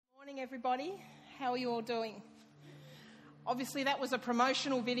Everybody. How are you all doing? Obviously that was a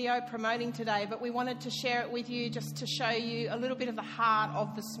promotional video promoting today, but we wanted to share it with you just to show you a little bit of the heart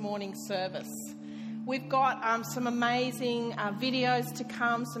of this morning's service. We've got some amazing videos to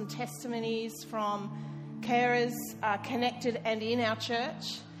come, some testimonies from carers connected and in our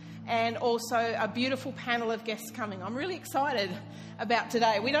church, and also a beautiful panel of guests coming. I'm really excited about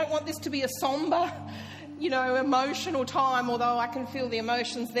today. We don't want this to be a sombre, emotional time, although I can feel the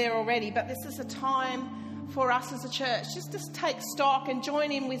emotions there already. But this is a time for us as a church just to take stock and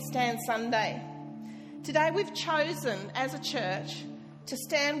join in with Stand Sunday. Today we've chosen as a church to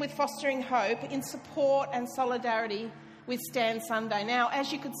stand with Fostering Hope in support and solidarity with Stand Sunday. Now,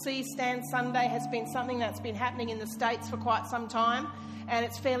 as you could see, Stand Sunday has been something that's been happening in the States for quite some time, and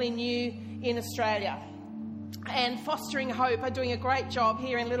it's fairly new in Australia. And Fostering Hope are doing a great job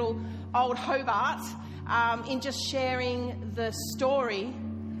here in little old Hobart in just sharing the story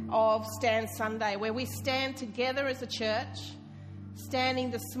of Stand Sunday, where we stand together as a church,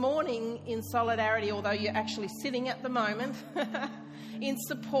 standing this morning in solidarity, although you're actually sitting at the moment, in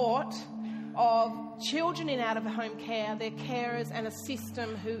support of children in out-of-home care, their carers, and a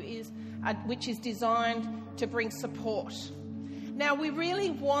system which is designed to bring support. Now, we really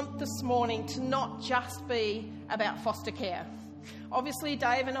want this morning to not just be about foster care. Obviously,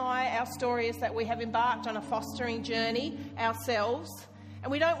 Dave and I, our story is that we have embarked on a fostering journey ourselves,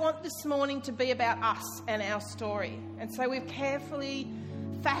 and we don't want this morning to be about us and our story. And so we've carefully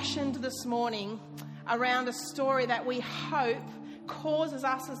fashioned this morning around a story that we hope causes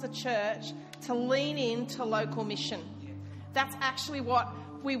us as a church to lean into local mission. That's actually what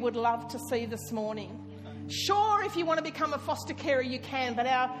we would love to see this morning. Sure, if you want to become a foster carer, you can, but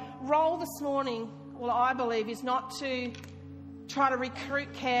our role this morning, I believe, is not to try to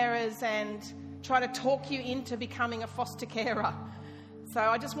recruit carers and try to talk you into becoming a foster carer. So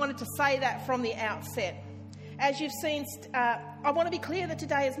I just wanted to say that from the outset. As you've seen, I want to be clear that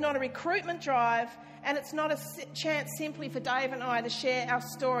today is not a recruitment drive, and it's not a chance simply for Dave and I to share our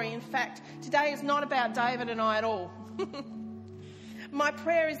story. In fact, today is not about David and I at all. My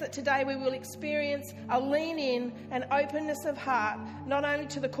prayer is that today we will experience a lean-in and openness of heart, not only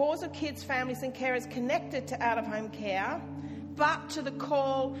to the cause of kids, families and carers connected to out-of-home care, but to the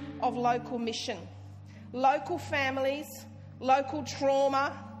call of local mission. Local families, local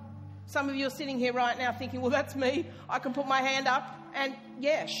trauma. Some of you are sitting here right now thinking, well, that's me. I can put my hand up. And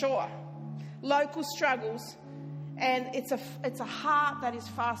yeah, sure. Local struggles. And it's a heart that is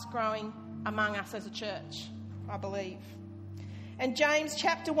fast growing among us as a church, I believe. And James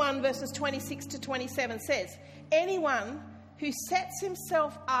chapter 1 verses 26 to 27 says, anyone who sets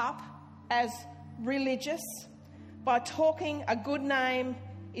himself up as religious by talking a good name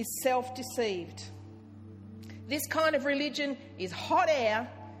is self-deceived. This kind of religion is hot air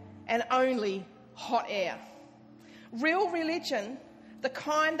and only hot air. Real religion, the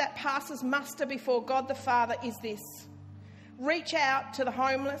kind that passes muster before God the Father, is this: reach out to the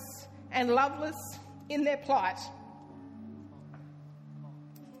homeless and loveless in their plight.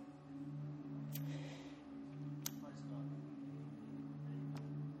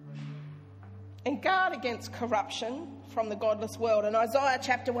 And guard against corruption from the godless world. And Isaiah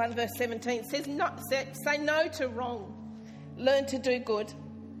chapter 1 verse 17 says, say no to wrong, learn to do good.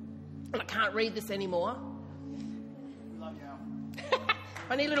 And I can't read this anymore.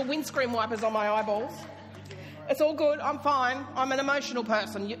 I need little windscreen wipers on my eyeballs. It's all good, I'm fine. I'm an emotional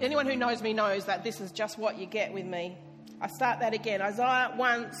person. Anyone who knows me knows that this is just what you get with me. I start that again. Isaiah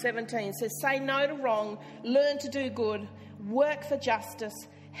 1:17 says, say no to wrong, learn to do good, work for justice,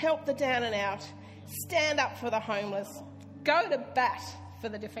 help the down and out, stand up for the homeless, go to bat for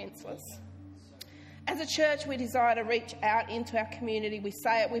the defenceless. As a church, we desire to reach out into our community. We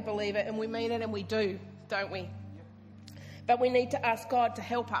say it, we believe it, and we mean it, and we do, don't we? But we need to ask God to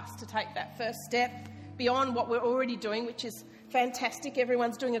help us to take that first step beyond what we're already doing, which is fantastic.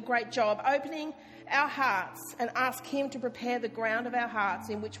 Everyone's doing a great job, opening our hearts, and ask Him to prepare the ground of our hearts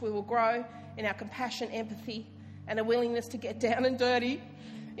in which we will grow in our compassion, empathy, and a willingness to get down and dirty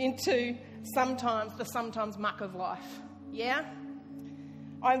into sometimes muck of life. Yeah?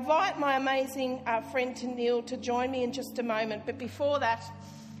 I invite my amazing friend Neil to join me in just a moment, but before that,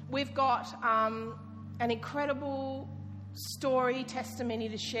 we've got an incredible story, testimony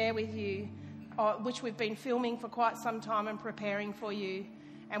to share with you, which we've been filming for quite some time and preparing for you,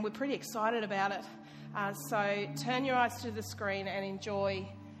 and we're pretty excited about it. So turn your eyes to the screen and enjoy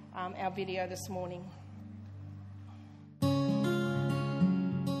our video this morning.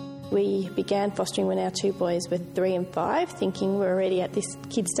 We began fostering when our two boys were 3 and 5, thinking we're already at this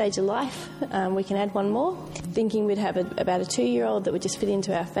kid stage of life. We can add one more. Thinking we'd have about a 2-year-old that would just fit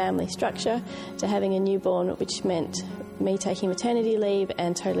into our family structure, to having a newborn, which meant me taking maternity leave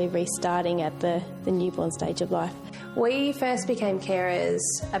and totally restarting at the newborn stage of life. We first became carers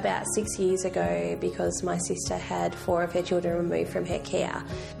about 6 years ago because my sister had 4 of her children removed from her care.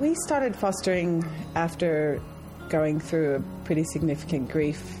 We started fostering after going through a pretty significant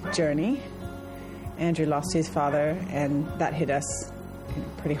grief journey. Andrew lost his father, and that hit us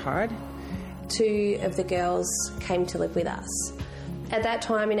pretty hard. 2 of the girls came to live with us. At that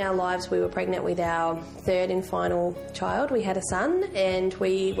time in our lives, we were pregnant with our 3rd and final child. We had a son, and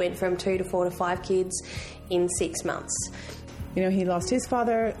we went from 2 to 4 to 5 kids in 6 months. You know, he lost his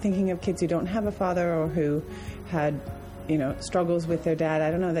father, thinking of kids who don't have a father or who had, struggles with their dad.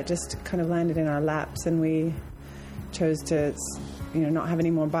 I don't know, that just kind of landed in our laps, and we chose to, not have any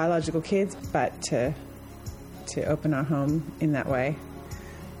more biological kids, but to open our home in that way.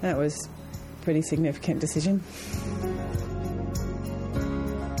 That was a pretty significant decision.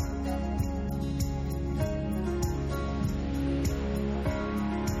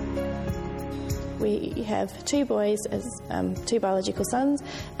 We have 2 boys as 2 biological sons,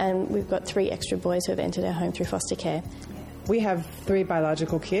 and we've got 3 extra boys who have entered our home through foster care. We have 3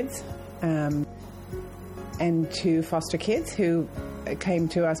 biological kids and 2 foster kids who came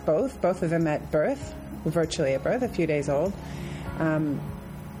to us both of them at birth, virtually at birth, a few days old.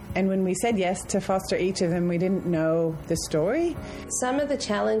 And when we said yes to foster each of them, we didn't know the story. Some of the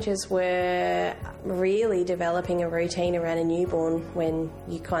challenges were really developing a routine around a newborn when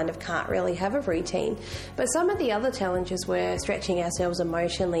you kind of can't really have a routine. But some of the other challenges were stretching ourselves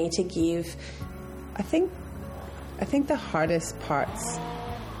emotionally to give. I think the hardest parts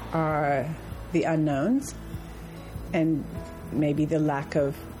are the unknowns and maybe the lack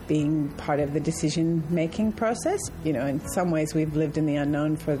of being part of the decision-making process. In some ways we've lived in the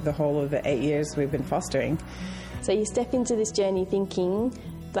unknown for the whole of the 8 years we've been fostering. So you step into this journey thinking,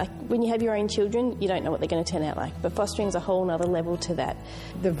 like when you have your own children, you don't know what they're going to turn out like, but fostering's a whole nother level to that.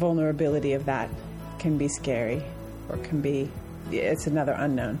 The vulnerability of that can be scary, or it's another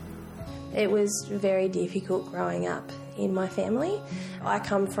unknown. It was very difficult growing up in my family. I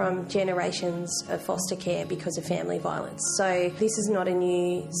come from generations of foster care because of family violence. So this is not a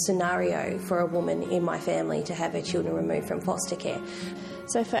new scenario for a woman in my family to have her children removed from foster care.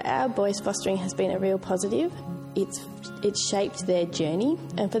 So for our boys, fostering has been a real positive. It's shaped their journey,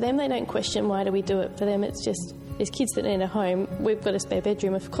 and for them, they don't question why do we do it. For them, it's just, there's kids that need a home, we've got a spare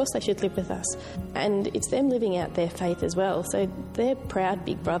bedroom, of course they should live with us. And it's them living out their faith as well, so they're proud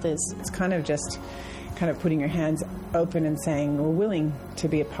big brothers. It's kind of putting your hands open and saying, we're willing to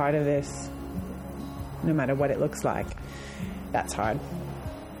be a part of this, no matter what it looks like. That's hard.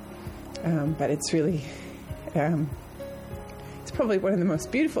 But it's really, it's probably one of the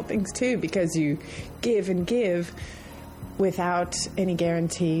most beautiful things too, because you give and give without any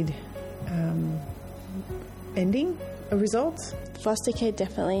guaranteed ending, a result. Foster care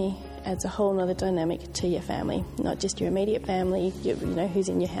definitely adds a whole other dynamic to your family, not just your immediate family, who's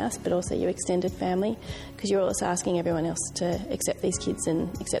in your house, but also your extended family, because you're also asking everyone else to accept these kids and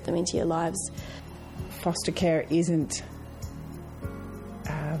accept them into your lives. Foster care isn't,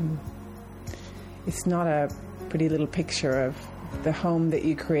 it's not a pretty little picture of the home that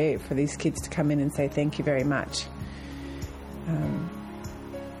you create for these kids to come in and say thank you very much.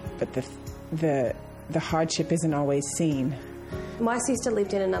 But the hardship isn't always seen. My sister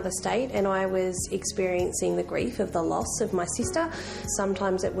lived in another state, and I was experiencing the grief of the loss of my sister.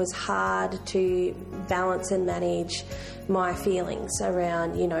 Sometimes it was hard to balance and manage my feelings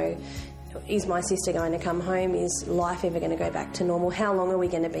around, is my sister going to come home? Is life ever going to go back to normal? How long are we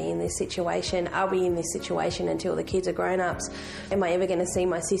going to be in this situation? Are we in this situation until the kids are grown-ups? Am I ever going to see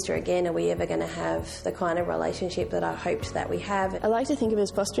my sister again? Are we ever going to have the kind of relationship that I hoped that we have? I like to think of it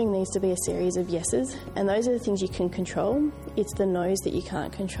as fostering needs to be a series of yeses, and those are the things you can control. It's the no's that you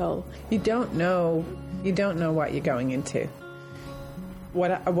can't control. You don't know what you're going into.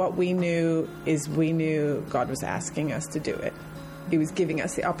 What we knew is we knew God was asking us to do it. He was giving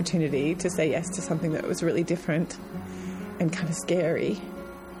us the opportunity to say yes to something that was really different and kind of scary.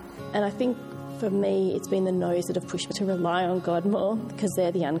 And I think for me, it's been the no's that have pushed me to rely on God more, because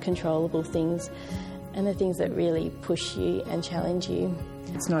they're the uncontrollable things and the things that really push you and challenge you.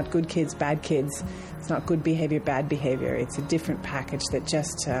 It's not good kids, bad kids. It's not good behaviour, bad behaviour. It's a different package that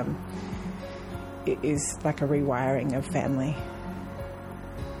just is like a rewiring of family.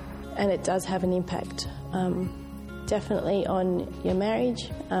 And it does have an impact. Definitely on your marriage,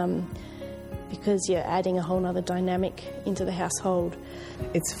 because you're adding a whole other dynamic into the household.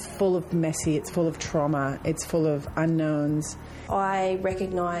 It's full of messy, it's full of trauma, it's full of unknowns. I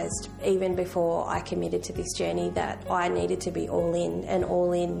recognised even before I committed to this journey that I needed to be all in, and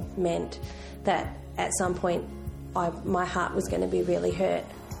all in meant that at some point my heart was going to be really hurt.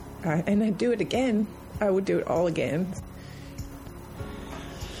 And I'd do it again. I would do it all again.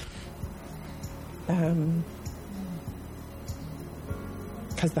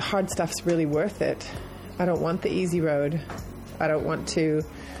 Because the hard stuff's really worth it. I don't want the easy road. I don't want to...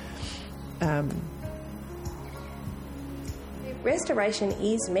 Restoration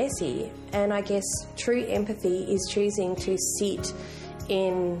is messy, and I guess true empathy is choosing to sit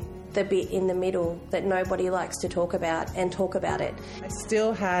in the bit in the middle that nobody likes to talk about and talk about it. I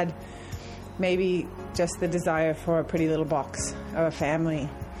still had maybe just the desire for a pretty little box of a family,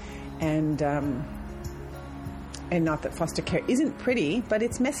 and not that foster care isn't pretty, but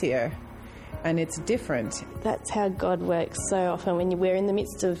it's messier and it's different. That's how God works so often. When we're in the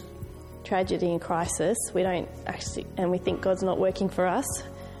midst of tragedy and crisis, we don't actually, and we think God's not working for us,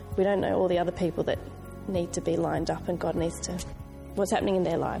 we don't know all the other people that need to be lined up, and God needs to, what's happening in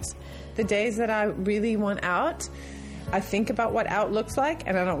their lives. The days that I really want out, I think about what out looks like,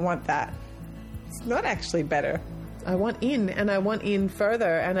 and I don't want that. It's not actually better. I want in, and I want in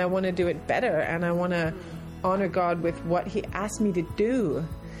further, and I want to do it better, and I want to honour God with what He asked me to do,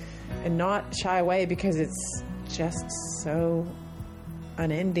 and not shy away because it's just so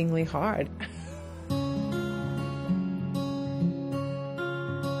unendingly hard.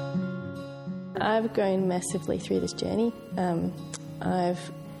 I've grown massively through this journey. I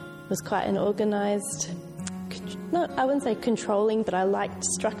was quite an organised, I wouldn't say controlling, but I liked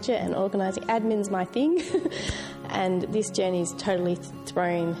structure and organising. Admin's my thing. And this journey's totally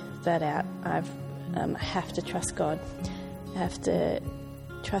thrown that out. I have to trust God. I have to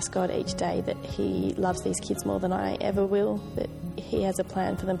trust God each day that He loves these kids more than I ever will, that He has a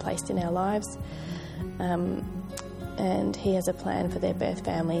plan for them placed in our lives, and He has a plan for their birth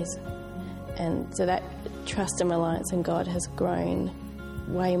families. And so that trust and reliance in God has grown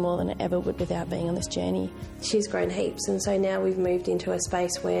way more than it ever would without being on this journey. She's grown heaps, and so now we've moved into a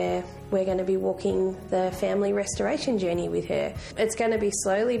space where we're going to be walking the family restoration journey with her. It's going to be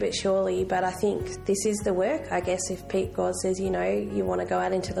slowly but surely, but I think this is the work. I guess if God says, you know, you want to go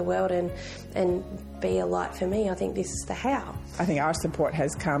out into the world and be a light for me, I think this is the how. I think our support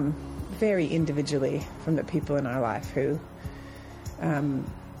has come very individually from the people in our life who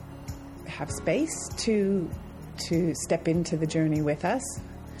have space to step into the journey with us.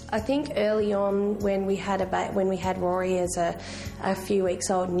 I think early on when we had Rory as a few weeks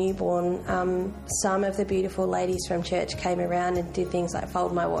old newborn, some of the beautiful ladies from church came around and did things like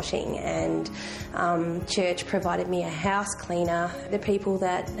fold my washing, and church provided me a house cleaner. The people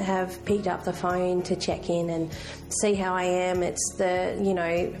that have picked up the phone to check in and see how I am, it's the, you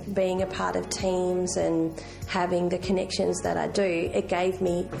know, being a part of teams and having the connections that I do, it gave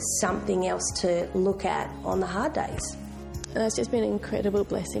me something else to look at on the hard days. And it's just been an incredible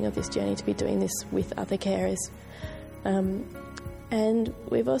blessing of this journey to be doing this with other carers. And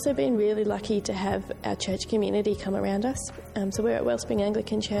we've also been really lucky to have our church community come around us. So we're at Wellspring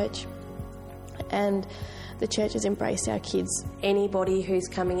Anglican Church, and the church has embraced our kids. Anybody who's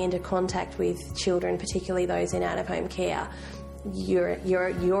coming into contact with children, particularly those in out-of-home care, you're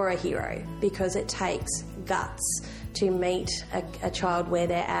a hero, because it takes guts to meet a child where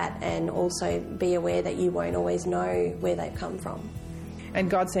they're at, and also be aware that you won't always know where they've come from. And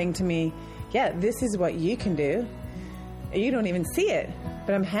God's saying to me, yeah, this is what you can do. You don't even see it,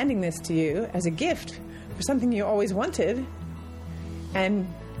 but I'm handing this to you as a gift for something you always wanted. And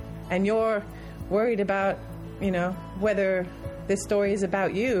you're worried about, you know, whether this story is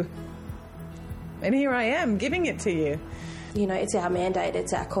about you. And here I am giving it to you. You know, it's our mandate,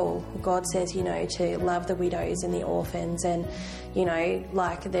 it's our call. God says, you know, to love the widows and the orphans, and, you know,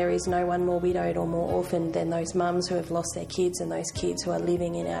 like there is no one more widowed or more orphaned than those mums who have lost their kids and those kids who are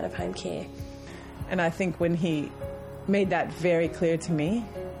living in out-of-home care. And I think when He made that very clear to me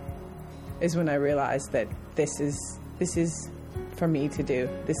is when I realized that this is for me to do.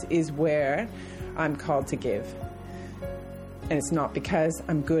 This is where I'm called to give. And it's not because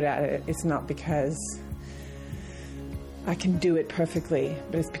I'm good at it. It's not because I can do it perfectly,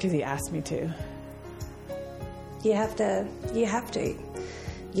 but it's because He asked me to. You have to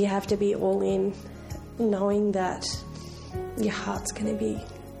be all in, knowing that your heart's going to be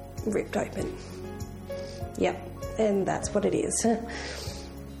ripped open. Yep, and that's what it is.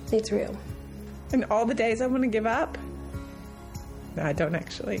 It's real. And all the days I want to give up, no, I don't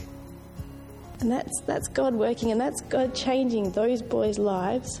actually. And that's God working, and that's God changing those boys'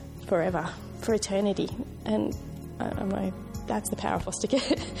 lives forever, for eternity. And I know that's the power of foster care.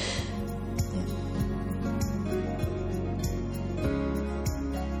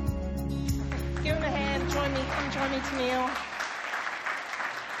 Give him a hand. Come join me to kneel.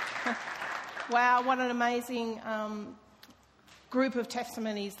 Wow, what an amazing group of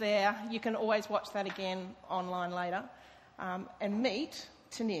testimonies there. You can always watch that again online later. And meet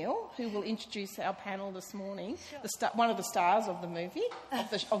Tennille, who will introduce our panel this morning. Sure. One of the stars of the movie, of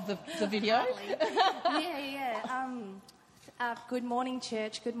the video. Good morning,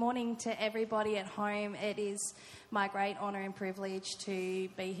 church. Good morning to everybody at home. It is my great honour and privilege to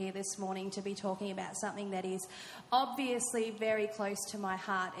be here this morning to be talking about something that is obviously very close to my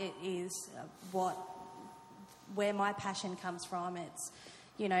heart. It is where my passion comes from. It's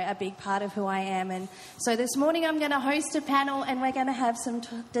a big part of who I am. And so this morning I'm going to host a panel, and we're going to have some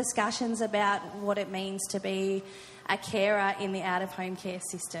discussions about what it means to be a carer in the out-of-home care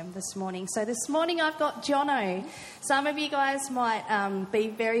system this morning. So this morning I've got Jono. Some of you guys might be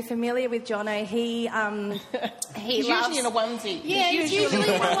very familiar with Jono. He's usually in a onesie. Yeah, he's usually in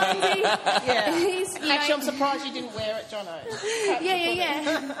a onesie. Yeah. Actually, I'm surprised you didn't wear it, Jono.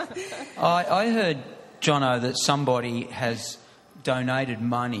 Yeah. I heard, Jono, that somebody has donated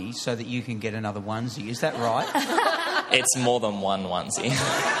money so that you can get another onesie. Is that right? It's more than one onesie.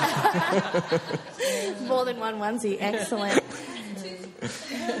 More than one onesie. Excellent.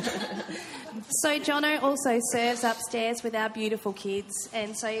 So Jono also serves upstairs with our beautiful kids.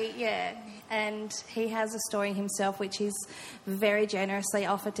 And so, and he has a story himself which he's very generously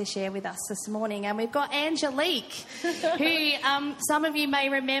offered to share with us this morning. And we've got Angelique, who some of you may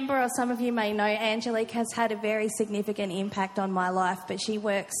remember or some of you may know. Angelique has had a very significant impact on my life, but she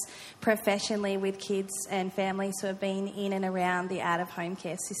works professionally with kids and families who have been in and around the out-of-home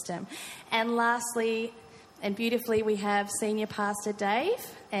care system. And lastly, and beautifully, we have Senior Pastor Dave,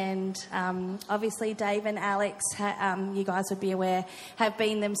 and obviously Dave and Alex, you guys would be aware, have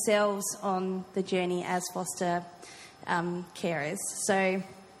been themselves on the journey as foster carers. So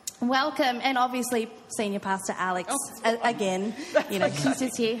welcome, and obviously Senior Pastor Alex, again, she's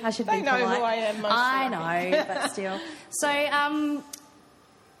just here. I should be polite. They know who I am mostly. I know, but still. So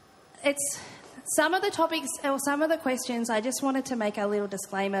it's... Some of the topics or some of the questions, I just wanted to make a little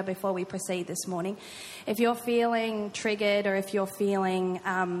disclaimer before we proceed this morning. If you're feeling triggered or if you're feeling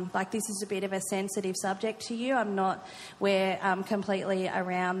like this is a bit of a sensitive subject to you, we're completely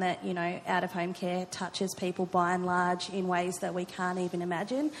around that, out-of-home care touches people by and large in ways that we can't even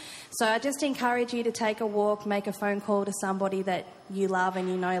imagine. So I just encourage you to take a walk, make a phone call to somebody that you love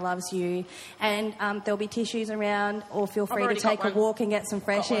and loves you, and there'll be tissues around, or feel free to take a walk and get some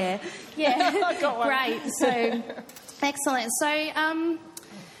fresh air. Yeah, great. So, excellent. So,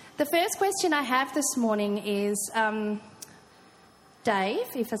 the first question I have this morning is, Dave,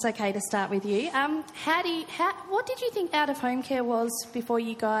 if it's okay to start with you. What did you think out-of-home care was before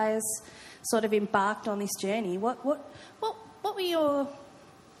you guys sort of embarked on this journey? What were your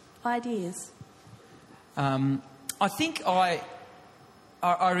ideas? I think I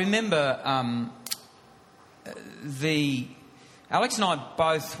remember Alex and I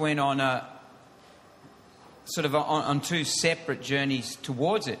both went on on two separate journeys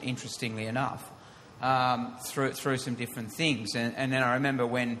towards it, interestingly enough, through some different things. And then I remember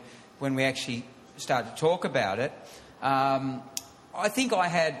when we actually started to talk about it, I think I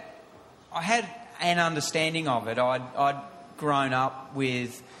had an understanding of it. I'd grown up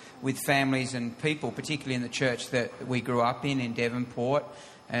with families and people, particularly in the church that we grew up in Devonport,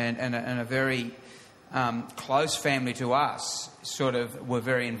 and a very close family to us sort of were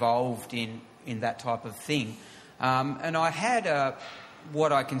very involved in that type of thing. And I had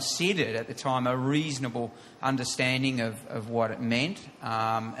what I considered at the time a reasonable understanding of what it meant.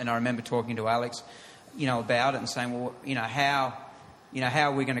 And I remember talking to Alex, about it and saying, well, how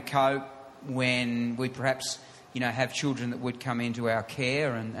are we going to cope when we perhaps have children that would come into our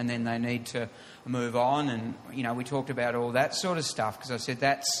care and then they need to move on. And, we talked about all that sort of stuff because I said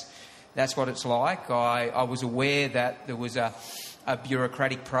that's what it's like. I was aware that there was a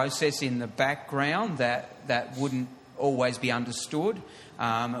bureaucratic process in the background that wouldn't always be understood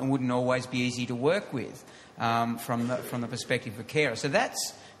and wouldn't always be easy to work with from the perspective of a carer. So that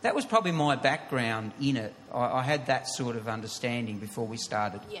was probably my background in it. I had that sort of understanding before we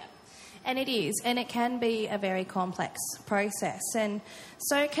started. Yeah. And it is, and it can be a very complex process. And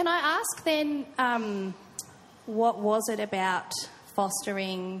so can I ask then, what was it about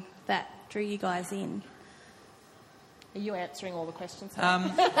fostering that drew you guys in? Are you answering all the questions? Yeah,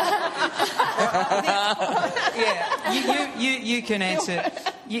 you can answer.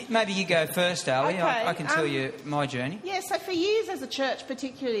 maybe you go first, Ali. Okay, I can tell you my journey. Yeah, so for years as a church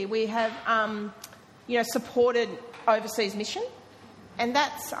particularly, we have, supported overseas mission, and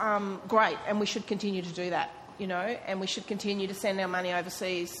that's great, and we should continue to do that, and we should continue to send our money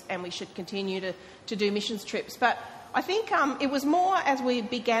overseas, and we should continue to do missions trips. But I think it was more as we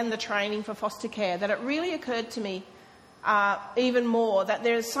began the training for foster care that it really occurred to me even more that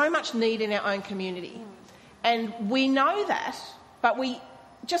there is so much need in our own community. And we know that, but we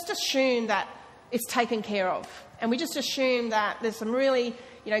just assume that it's taken care of. And we just assume that there's some really,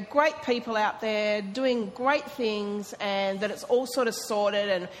 great people out there doing great things and that it's all sort of sorted,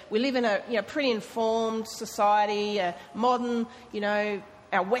 and we live in a, pretty informed society, a modern,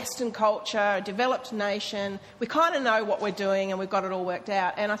 our Western culture, a developed nation. We kind of know what we're doing and we've got it all worked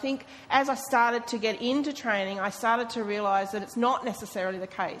out. And I think as I started to get into training, I started to realise that it's not necessarily the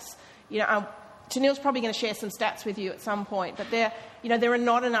case. Tennille's probably going to share some stats with you at some point, but there are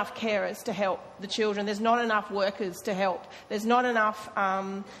not enough carers to help the children. There's not enough workers to help. There's not enough,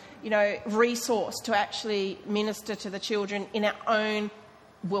 resource to actually minister to the children in our own,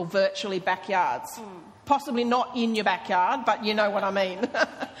 virtually backyards. Possibly not in your backyard, but you know what I mean.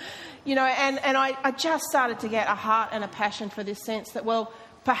 And I just started to get a heart and a passion for this sense that,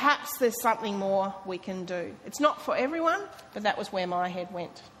 perhaps there's something more we can do. It's not for everyone, but that was where my head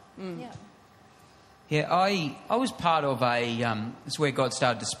went. Yeah. Yeah, I was part of it's where God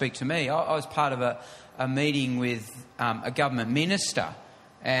started to speak to me. I was part of a meeting with a government minister,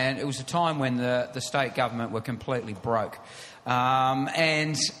 and it was a time when the state government were completely broke.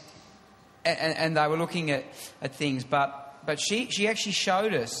 And they were looking at things, but she actually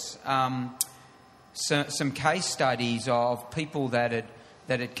showed us some case studies of people that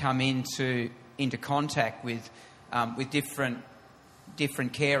had come into contact with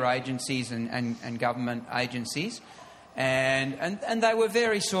different care agencies and government agencies, and they were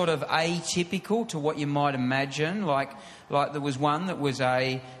very sort of atypical to what you might imagine. Like there was one that was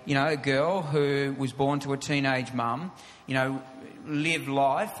a girl who was born to a teenage mum, lived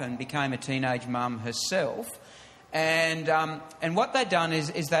life and became a teenage mum herself, and what they'd done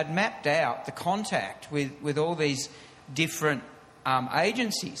is they'd mapped out the contact with all these different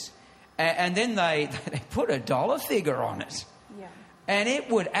agencies, and then they put a dollar figure on it. Yeah. And it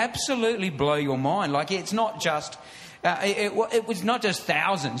would absolutely blow your mind. Like, it's not just... it was not just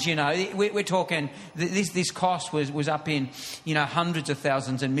thousands, We're talking... This cost was up in, hundreds of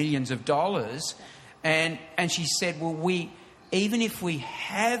thousands and millions of dollars. And she said, even if we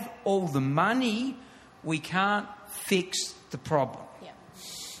have all the money, we can't fix the problem. Yeah.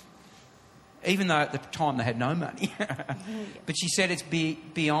 Even though at the time they had no money. But she said it's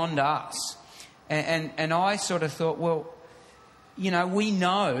beyond us. And I sort of thought, we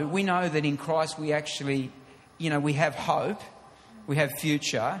know that in Christ we actually, we have hope, we have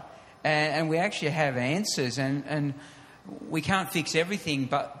future, and we actually have answers, and we can't fix everything,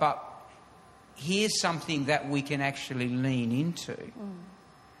 but here's something that we can actually lean into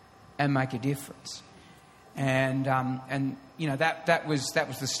and make a difference. And that was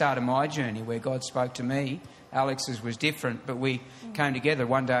the start of my journey, where God spoke to me. Alex's was different, but we came together.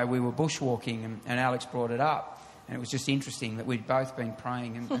 One day we were bushwalking, and Alex brought it up. And it was just interesting that we'd both been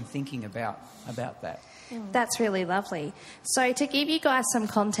praying and thinking about that. That's really lovely. So to give you guys some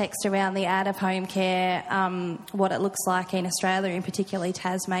context around the out-of-home care, what it looks like in Australia, and particularly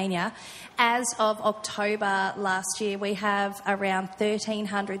Tasmania, as of October last year, we have around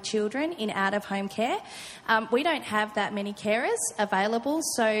 1,300 children in out-of-home care. We don't have that many carers available,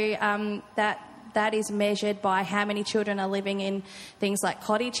 so that is measured by how many children are living in things like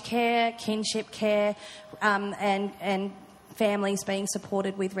cottage care, kinship care, and families being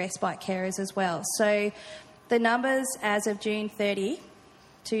supported with respite carers as well. So the numbers as of June 30,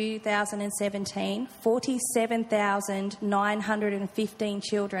 2017, 47,915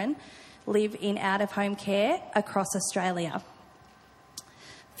 children live in out-of-home care across Australia.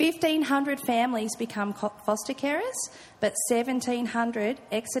 1,500 families become foster carers, but 1,700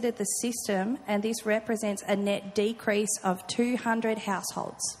 exited the system, and this represents a net decrease of 200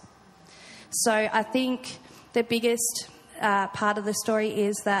 households. So I think the biggest part of the story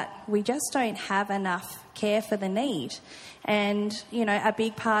is that we just don't have enough care for the need. And, a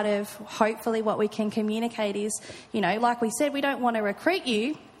big part of hopefully what we can communicate is, like we said, we don't want to recruit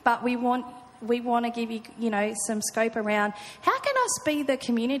you, but we want to give you, some scope around how can us be the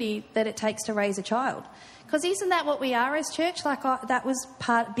community that it takes to raise a child? Because isn't that what we are as church? That was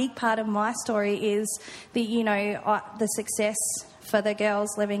big part of my story is the success for the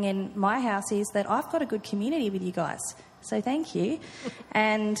girls living in my house is that I've got a good community with you guys. So thank you.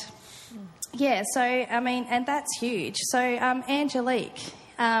 And yeah, so and that's huge. So Angelique,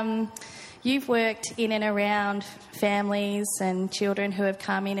 You've worked in and around families and children who have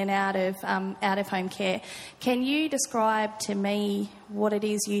come in and out of home care. Can you describe to me what it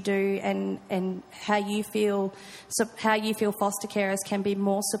is you do and how you feel foster carers can be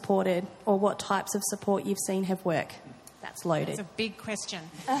more supported, or what types of support you've seen have worked? That's loaded. It's a big question.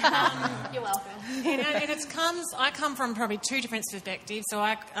 You're welcome. I come from probably two different perspectives. So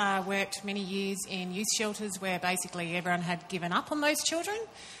I worked many years in youth shelters where basically everyone had given up on those children.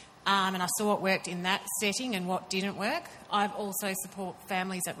 And I saw what worked in that setting and what didn't work. I've also support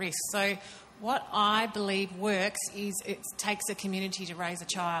families at risk. So what I believe works is it takes a community to raise a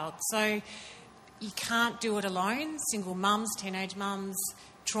child. So you can't do it alone. Single mums, teenage mums,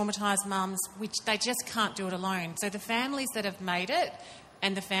 traumatised mums, which they just can't do it alone. So the families that have made it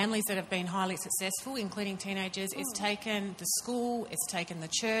and the families that have been highly successful, including teenagers, it's taken the school, it's taken the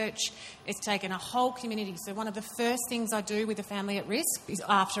church, it's taken a whole community. So one of the first things I do with a family at risk is,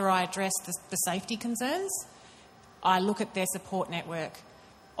 after I address the safety concerns, I look at their support network.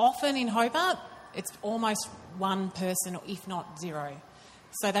 Often in Hobart, it's almost one person, or if not zero.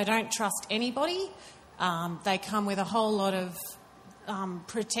 So they don't trust anybody. They come with a whole lot of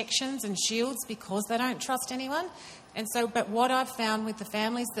protections and shields because they don't trust anyone. And so, but what I've found with the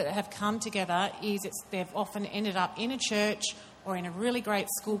families that have come together is they've often ended up in a church or in a really great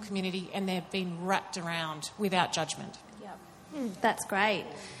school community, and they've been wrapped around without judgment. That's great.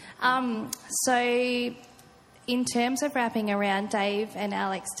 So in terms of wrapping around, Dave and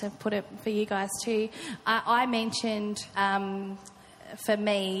Alex, to put it for you guys too, I mentioned for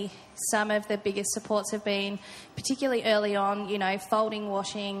me some of the biggest supports have been, particularly early on, folding,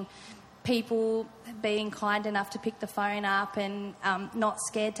 washing, people being kind enough to pick the phone up and not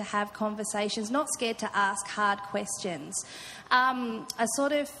scared to have conversations, not scared to ask hard questions. I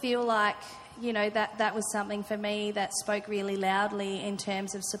sort of feel like, that was something for me that spoke really loudly in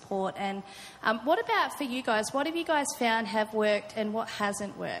terms of support. And what about for you guys? What have you guys found have worked and what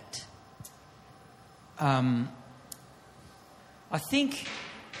hasn't worked? I think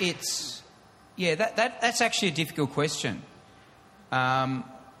it's... that's actually a difficult question.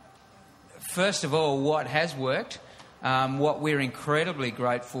 First of all, what has worked, what we're incredibly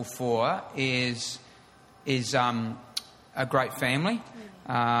grateful for is a great family.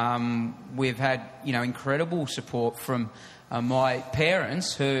 We've had, incredible support from my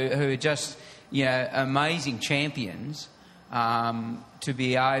parents who are just, amazing champions to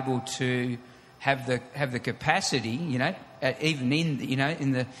be able to have the capacity, even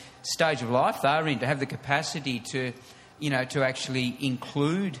in the stage of life they're in, to have the capacity to actually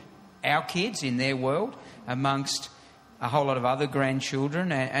include our kids in their world amongst a whole lot of other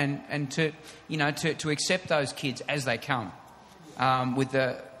grandchildren, and to accept those kids as they come, with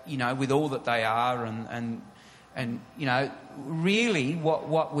all that they are, and really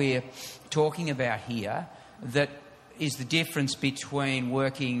what we're talking about here, that is the difference between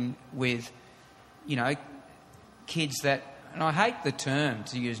working with kids that, and I hate the term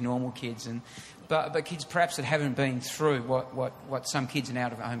to use normal kids, but kids perhaps that haven't been through what some kids in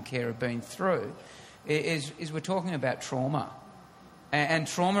out-of-home care have been through, is we're talking about trauma. And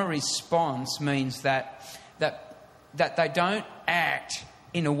trauma response means that they don't act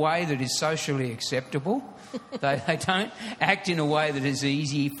in a way that is socially acceptable. They don't act in a way that is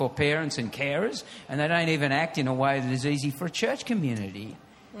easy for parents and carers, and they don't even act in a way that is easy for a church community.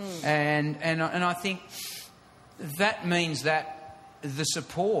 And I think that means that the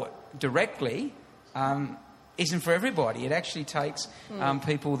support directly isn't for everybody. It actually takes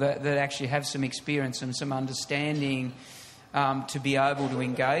people that actually have some experience and some understanding to be able to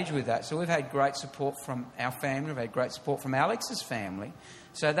engage with that. So we've had great support from our family. We've had great support from Alex's family.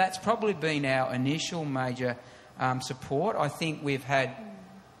 So that's probably been our initial major support. I think we've had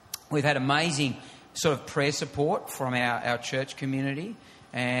amazing sort of prayer support from our church community,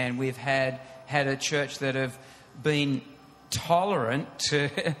 and we've had a church that have been tolerant to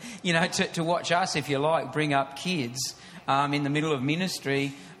watch us, if you like, bring up kids in the middle of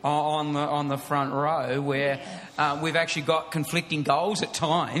ministry on the front row, where we've actually got conflicting goals at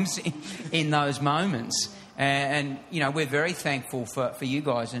times in those moments. And we're very thankful for you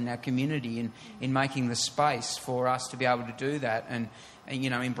guys in our community in making the space for us to be able to do that, and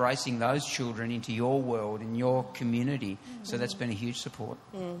embracing those children into your world and your community. So that's been a huge support.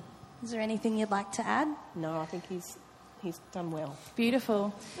 Is there anything you'd like to add? No, I think he's done well.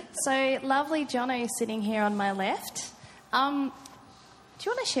 Beautiful. So lovely Jono sitting here on my left. Do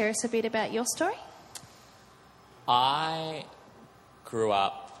you want to share us a bit about your story? I grew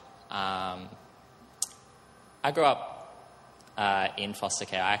up in foster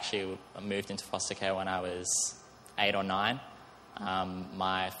care. I actually moved into foster care when I was 8 or 9.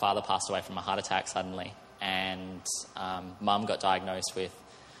 My father passed away from a heart attack suddenly, and Mum got diagnosed with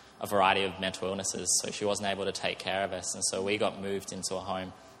a variety of mental illnesses, so she wasn't able to take care of us, and so we got moved into a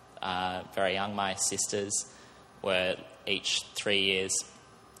home very young. My sisters were each 3 years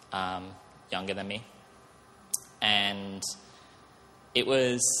younger than me, and it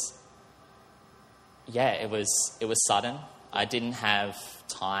was sudden. I didn't have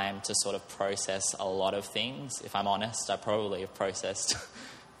time to sort of process a lot of things. If I'm honest, I probably have processed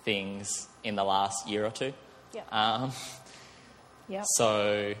things in the last year or two. Yeah.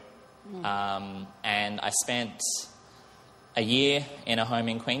 So, and I spent a year in a home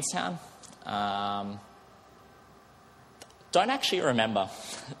in Queenstown. Don't actually remember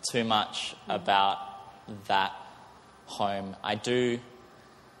too much about that home. I do,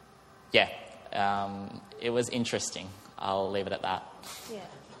 it was interesting. I'll leave it at that. Yeah.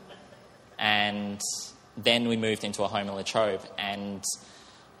 And then we moved into a home in Latrobe, and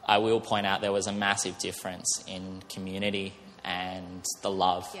I will point out there was a massive difference in community and the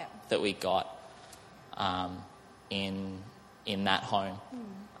love that we got in that home.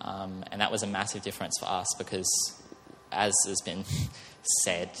 And that was a massive difference for us because, as has been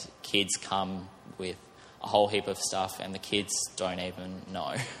said, kids come with a whole heap of stuff and the kids don't even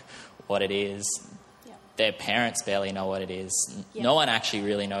know what it is. Yeah. Their parents barely know what it is. Yeah. No one actually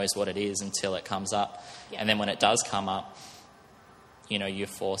really knows what it is until it comes up. Yeah. And then when it does come up, you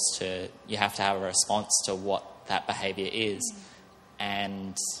have to have a response to what that behaviour is.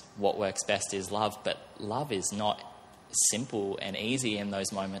 And what works best is love. But love is not simple and easy in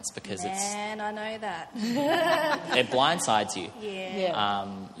those moments because I know that. it blindsides you. Yeah.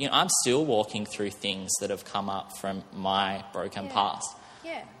 I'm still walking through things that have come up from my broken past,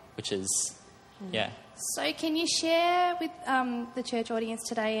 Yeah. which is, So can you share with the church audience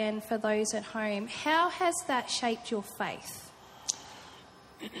today and for those at home, how has that shaped your faith?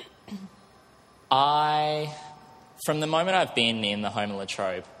 From the moment I've been in the home in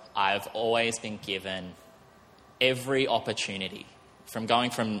Latrobe, I've always been given every opportunity. From going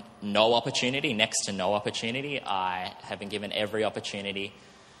from no opportunity, next to no opportunity, I have been given every opportunity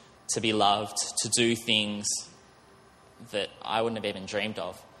to be loved, to do things that I wouldn't have even dreamed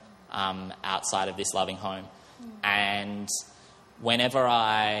of outside of this loving home. And whenever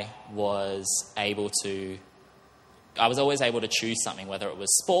I was always able to choose something, whether it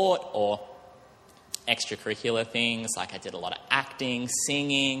was sport or extracurricular things, like I did a lot of acting,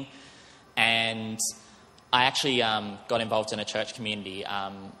 singing, and I actually got involved in a church community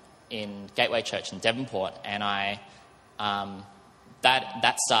in Gateway Church in Devonport, and that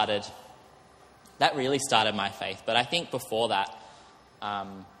really started my faith. But I think before that,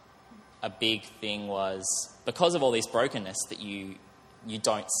 a big thing was because of all this brokenness that you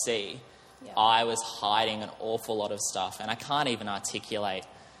don't see. Yeah. I was hiding an awful lot of stuff, and I can't even articulate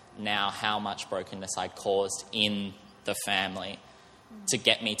now how much brokenness I caused in the family to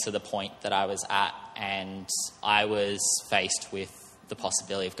get me to the point that I was at, and I was faced with the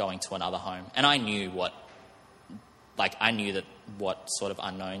possibility of going to another home. And I knew what sort of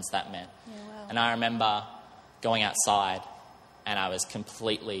unknowns that meant. Yeah, wow. And I remember going outside and I was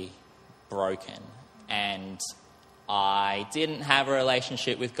completely broken, and I didn't have a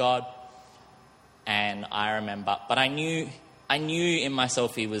relationship with God. And I remember, but I knew in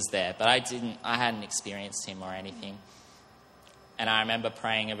myself he was there, but I hadn't experienced him or anything. And I remember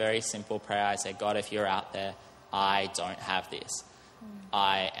praying a very simple prayer. I said, God, if you're out there, I don't have this.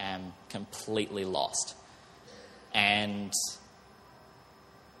 I am completely lost. And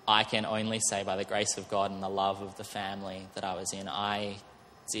I can only say by the grace of God and the love of the family that I was in, I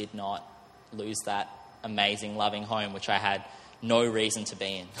did not lose that amazing, loving home, which I had no reason to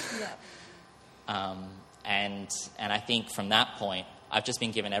be in. Yeah. And I think from that point, I've just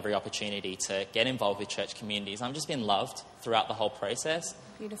been given every opportunity to get involved with church communities. I've just been loved throughout the whole process.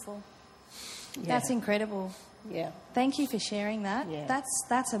 Beautiful. Yeah. That's incredible. Yeah. Thank you for sharing that. Yeah.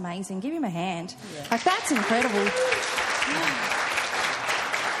 That's amazing. Give him a hand. Yeah. Like, that's incredible.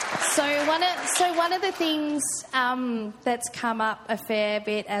 So one of the things that's come up a fair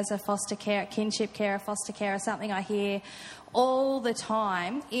bit as a foster care, kinship carer, foster carer, something I hear all the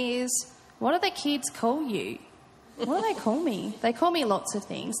time is, what do the kids call you? What do they call me? They call me lots of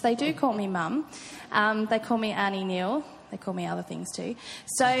things. They do call me Mum. They call me Auntie Neil. They call me other things too.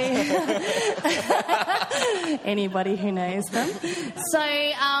 So anybody who knows them. So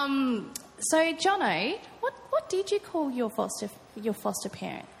Jono, what did you call your foster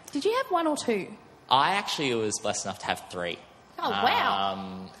parent? Did you have one or two? I actually was blessed enough to have 3. Oh,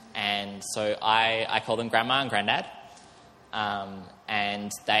 wow. And so I call them Grandma and Granddad.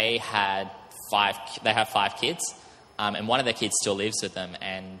 And they have 5 kids. And one of their kids still lives with them,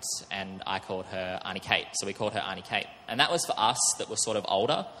 and I called her Auntie Kate. So we called her Auntie Kate. And that was for us that were sort of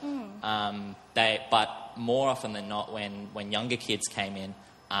older. But more often than not, when younger kids came in,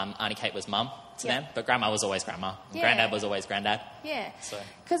 Auntie Kate was mum to them, but Grandma was always Grandma. And Granddad was always Granddad. Yeah, So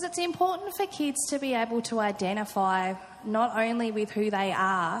because it's important for kids to be able to identify not only with who they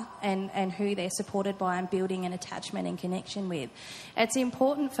are and who they're supported by and building an attachment and connection with. It's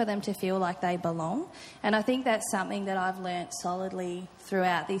important for them to feel like they belong. And I think that's something that I've learnt solidly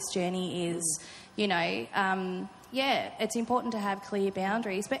throughout this journey is, it's important to have clear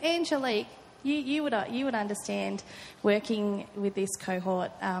boundaries. But Angelique, you would understand working with this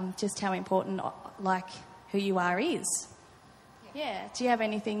cohort just how important who you are is. Yeah. Do you have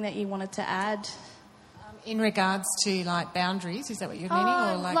anything that you wanted to add? In regards to boundaries, is that what you're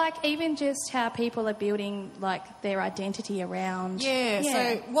meaning? Or even just how people are building their identity around. Yeah.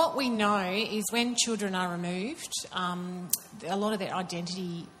 So what we know is when children are removed, a lot of their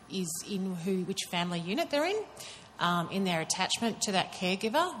identity is in which family unit they're in their attachment to that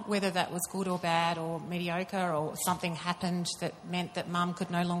caregiver, whether that was good or bad or mediocre or something happened that meant that mum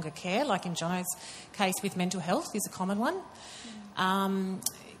could no longer care, like in Jono's case with mental health is a common one.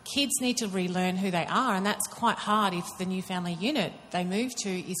 Kids need to relearn who they are, and that's quite hard if the new family unit they move to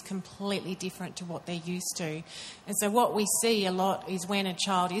is completely different to what they're used to. And so what we see a lot is when a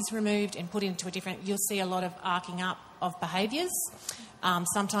child is removed and put into a different, you'll see a lot of arcing up of behaviours,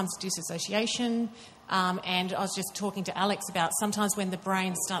 sometimes disassociation, and I was just talking to Alex about sometimes when the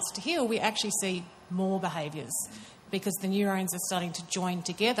brain starts to heal, we actually see more behaviours because the neurons are starting to join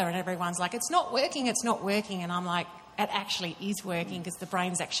together and everyone's like, it's not working, and I'm like, it actually is working because the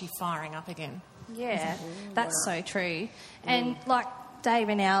brain's actually firing up again. Yeah, that's so true. And Dave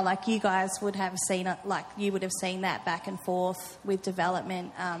and Al, you guys would have seen it, you would have seen that back and forth with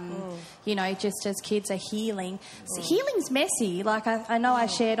development, just as kids are healing. So healing's messy. I know I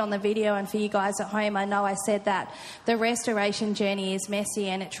shared on the video, and for you guys at home, I know I said that the restoration journey is messy,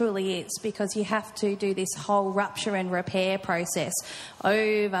 and it truly is, because you have to do this whole rupture and repair process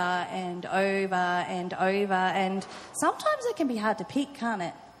over and over and over, and sometimes it can be hard to pick, can't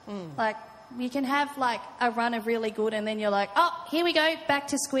it? You can have a run of really good and then you're like, oh, here we go, back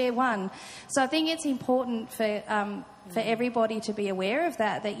to square one. So I think it's important for everybody to be aware of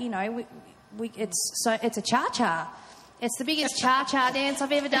that it's a cha-cha. It's the biggest cha-cha dance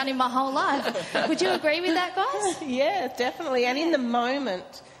I've ever done in my whole life. Would you agree with that, guys? Yeah, definitely. And in the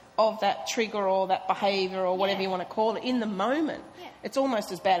moment of that trigger or that behaviour or whatever you want to call it, in the moment, it's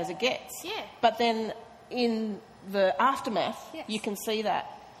almost as bad as it gets. Yeah. But then in the aftermath, you can see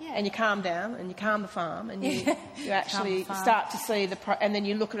that. Yeah. And you calm down and you calm the farm and you actually start to see and then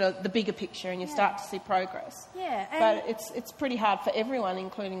you look at the bigger picture and you start to see progress. Yeah. But it's pretty hard for everyone,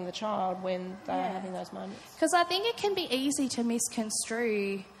 including the child, when they're having those moments. Because I think it can be easy to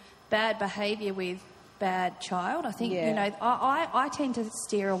misconstrue bad behaviour with bad child. I think, I tend to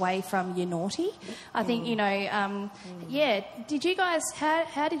steer away from you're naughty. I think, did you guys,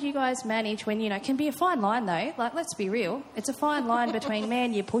 how did you guys manage when, it can be a fine line though, let's be real. It's a fine line between,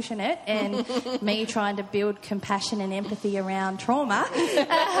 man, you're pushing it, and me trying to build compassion and empathy around trauma.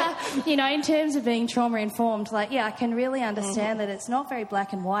 In terms of being trauma-informed, I can really understand that it's not very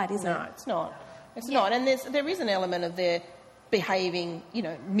black and white, is it? No, it's not. It's not. And there is an element of their behaving,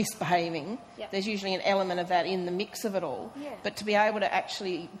 misbehaving. Yep. There's usually an element of that in the mix of it all. Yeah. But to be able to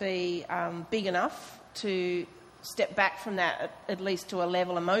actually be big enough to step back from that at least to a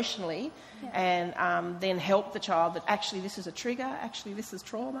level emotionally, and then help the child that actually this is a trigger, actually this is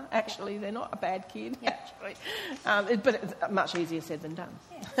trauma, actually they're not a bad kid, actually. But it's much easier said than done.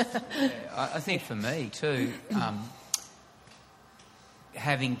 I think for me too,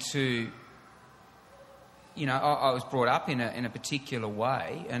 having to... I was brought up in a particular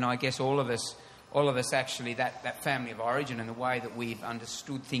way, and I guess all of us actually, that family of origin and the way that we've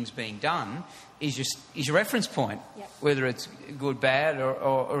understood things being done is your reference point, whether it's good, bad,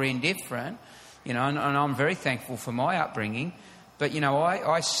 or indifferent. And I'm very thankful for my upbringing, but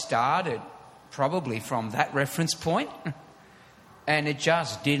I started probably from that reference point. And it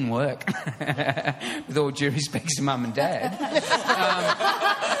just didn't work, with all due respect to Mum and Dad.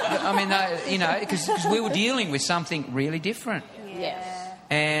 Because we were dealing with something really different. Yeah.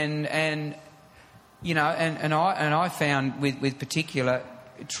 And I found with particular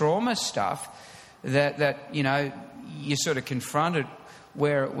trauma stuff that you sort of confronted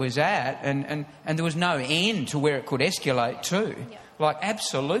where it was at, and there was no end to where it could escalate to. Yeah.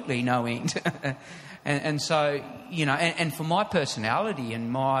 Absolutely no end. And so, and for my personality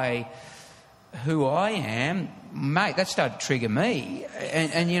and who I am, mate, that started to trigger me.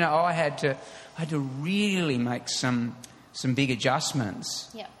 And I had had to really make some big adjustments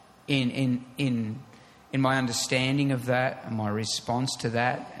Yeah. in my understanding of that and my response to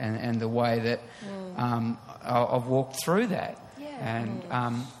that and the way that I've walked through that. Yeah.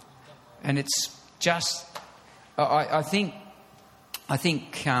 And it's just, I think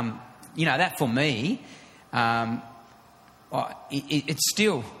that for me, it's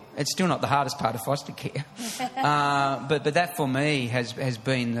still not the hardest part of foster care, but that for me has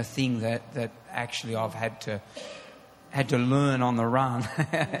been the thing that actually I've had to learn on the run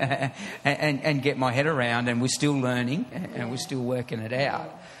and get my head around, and we're still learning and we're still working it out.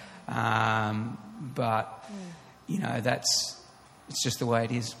 But it's just the way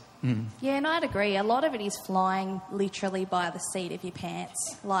it is. Mm. Yeah, and I'd agree. A lot of it is flying literally by the seat of your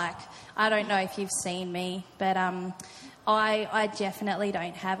pants. Like, I don't know if you've seen me, but I definitely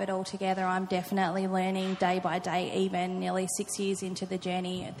don't have it all together. I'm definitely learning day by day, even nearly 6 years into the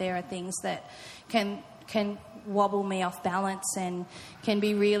journey. There are things that can wobble me off balance and can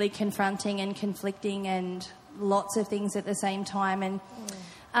be really confronting and conflicting and lots of things at the same time. And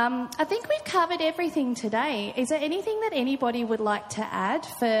I think we've covered everything today. Is there anything that anybody would like to add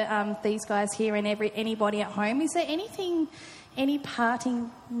for these guys here and anybody at home? Is there anything, any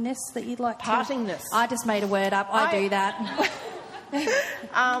partingness that you'd like to... Partingness? I just made a word up. I do that.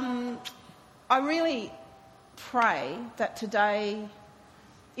 I really pray that today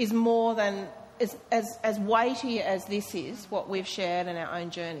is more than... As weighty as this is, what we've shared in our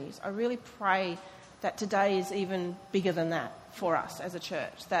own journeys, I really pray that today is even bigger than that for us as a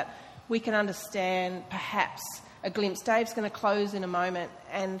church, that we can understand perhaps a glimpse. Dave's going to close in a moment,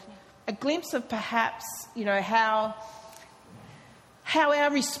 and a glimpse of perhaps, how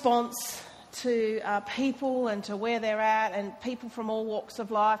our response to people and to where they're at, and people from all walks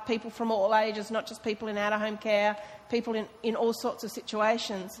of life, people from all ages, not just people in out-of-home care, people in all sorts of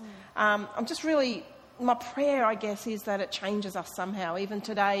situations. I'm just really, my prayer, I guess, is that it changes us somehow. Even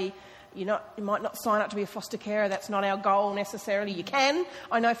today, you might not sign up to be a foster carer. That's not our goal necessarily. You can.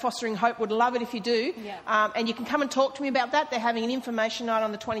 I know Fostering Hope would love it if you do. Yeah. And you can come and talk to me about that. They're having an information night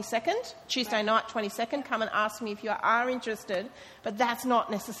on the 22nd, Tuesday night, 22nd. Come and ask me if you are interested. But that's not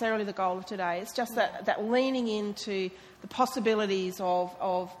necessarily the goal of today. It's just that leaning into the possibilities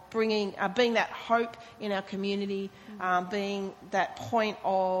of being that hope in our community, being that point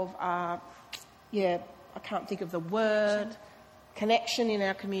of, I can't think of the word, connection in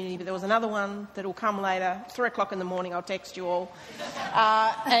our community, but there was another one that will come later, 3 o'clock in the morning. I'll text you all.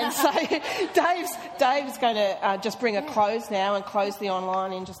 And so Dave's going to just bring a close now and close the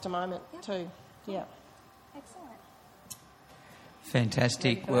online in just a moment too. Yeah. Excellent.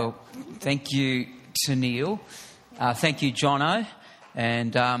 Fantastic. Well, thank you, Tennille. Thank you, Jono.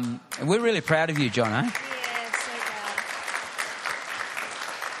 And we're really proud of you, Jono. Yeah, so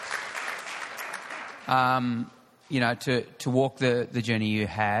glad. To walk the journey you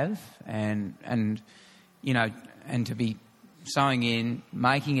have and to be sowing in,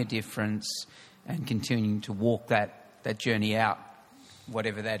 making a difference and continuing to walk that journey out,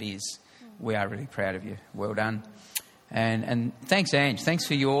 whatever that is. We are really proud of you. Well done. And thanks, Ange. Thanks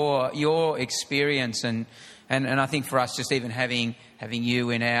for your experience and I think for us just even having you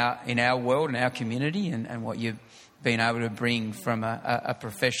in our world, in our community and what you've been able to bring from a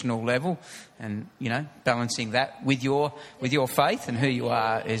professional level and, balancing that with your faith and who you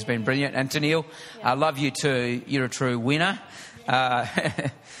are has been brilliant. And Tennille, I love you too. You're a true winner.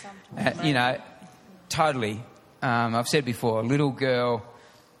 Totally. I've said before, little girl,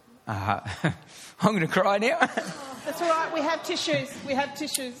 I'm going to cry now. That's all right. We have tissues.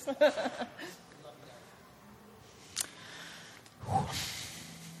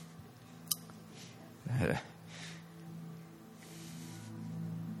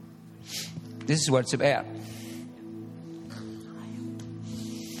 This is what it's about.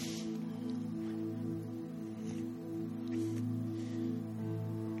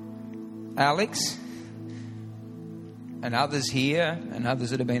 Alex and others here and others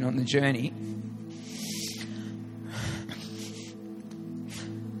that have been on the journey,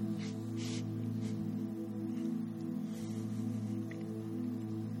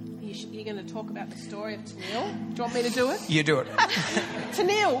 You're going to talk about the story of Tennille? Do you want me to do it? You do it.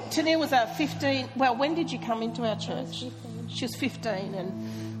 Tennille was 15. Well, when did you come into our church? She was 15,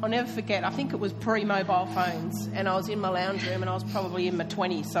 and I'll never forget, I think it was pre-mobile phones, and I was in my lounge room, and I was probably in my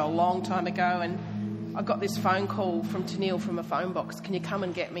 20s, so a long time ago, and I got this phone call from Tennille from a phone box. Can you come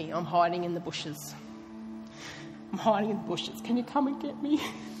and get me? I'm hiding in the bushes. Can you come and get me?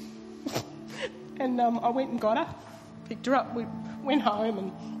 And I went and got her, picked her up, we went home,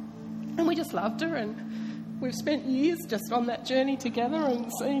 and we just loved her, and We've spent years just on that journey together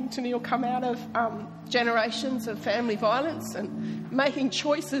and seeing Tennille come out of generations of family violence and making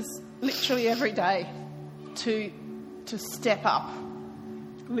choices literally every day to step up,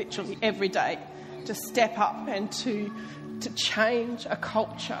 literally every day, to step up and to change a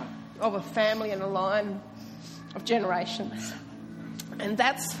culture of a family and a line of generations. And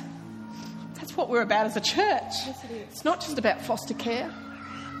that's what we're about as a church. Yes, it is. It's not just about foster care.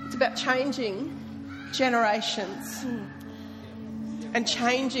 It's about changing generations and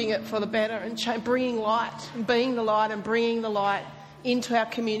changing it for the better and bringing light and being the light and bringing the light into our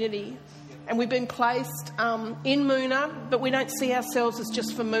community. And we've been placed in Moona, but we don't see ourselves as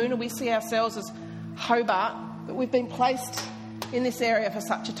just for Moona. We see ourselves as Hobart, but we've been placed in this area for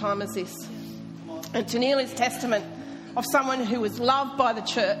such a time as this. And Tennille is testament of someone who was loved by the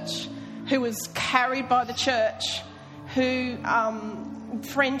church, who was carried by the church, who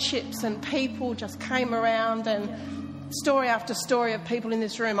friendships and people just came around, and story after story of people in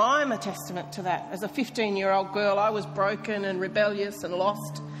this room. I'm a testament to that. As a 15-year-old girl, I was broken and rebellious and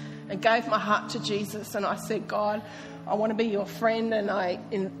lost and gave my heart to Jesus, and I said, God, I want to be your friend, and I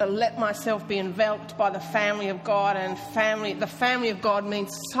let myself be enveloped by the family of God. And the family of God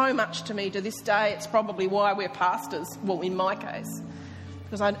means so much to me to this day. It's probably why we're pastors, well, in my case,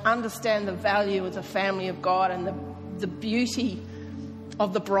 because I understand the value of the family of God and the beauty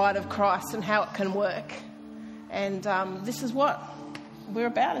of the bride of Christ and how it can work. And this is what we're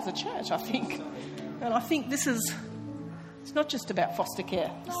about as a church, I think. And I think it's not just about foster care,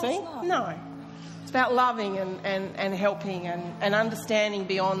 you see? No. It's about loving and helping and understanding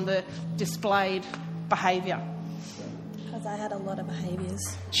beyond the displayed behaviour. Because I had a lot of behaviours.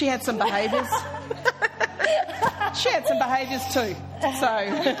 She had some behaviours. She had some behaviours too. So,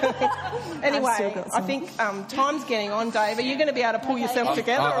 anyway, I think time's getting on, Dave. Are you going to be able to pull yourself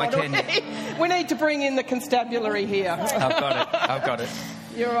together? I can. We need to bring in the constabulary here. I've got it.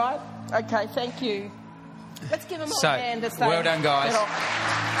 You all right? Okay, thank you. Let's give them all a hand. Well done, guys.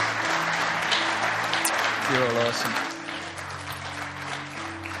 You're all awesome.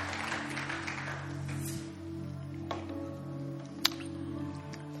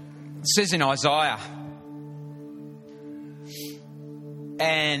 It says in Isaiah,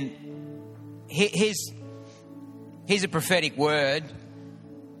 and here's a prophetic word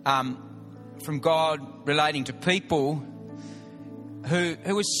from God relating to people who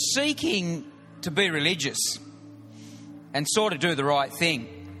were seeking to be religious and sort of do the right thing.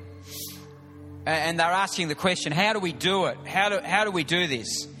 And they're asking the question, how do we do it? How do we do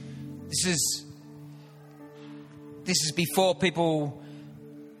this? This is before people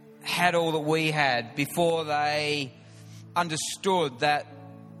had all that we had, before they understood that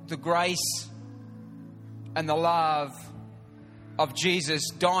the grace and the love of Jesus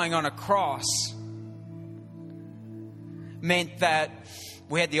dying on a cross meant that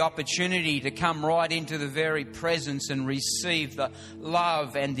we had the opportunity to come right into the very presence and receive the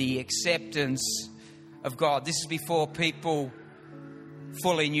love and the acceptance of God. This is before people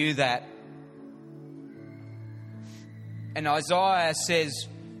fully knew that. And Isaiah says,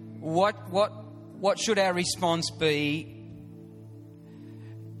 what should our response be?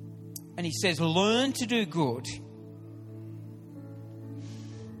 And he says, learn to do good,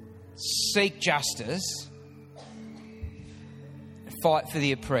 seek justice, fight for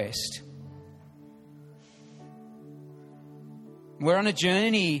the oppressed. We're on a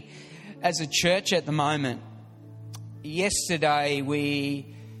journey as a church at the moment. Yesterday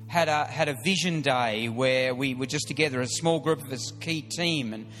we had a vision day where we were just together, a small group of us, key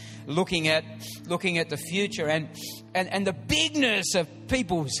team, and looking at the future and the bigness of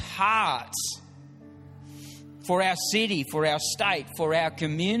people's hearts for our city, for our state, for our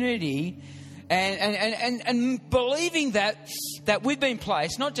community. And believing that we've been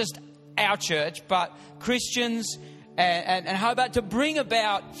placed, not just our church, but Christians and Hobart, to bring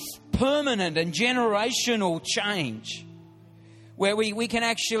about permanent and generational change, where we can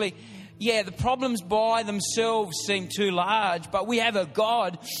actually, the problems by themselves seem too large, but we have a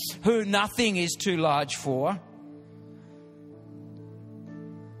God who nothing is too large for.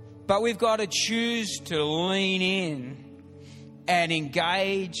 But we've got to choose to lean in and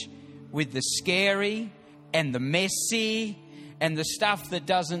engage with the scary and the messy and the stuff that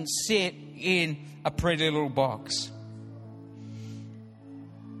doesn't sit in a pretty little box.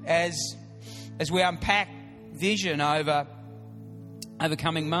 As we unpack vision over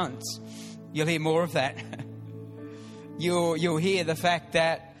coming months, you'll hear more of that. You'll hear the fact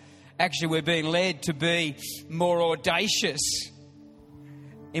that actually we're being led to be more audacious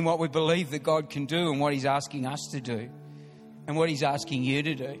in what we believe that God can do and what He's asking us to do and what He's asking you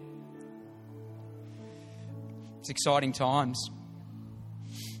to do. It's exciting times.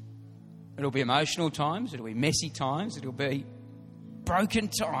 It'll be emotional times. It'll be messy times. It'll be broken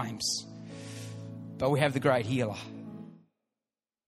times. But we have the great healer.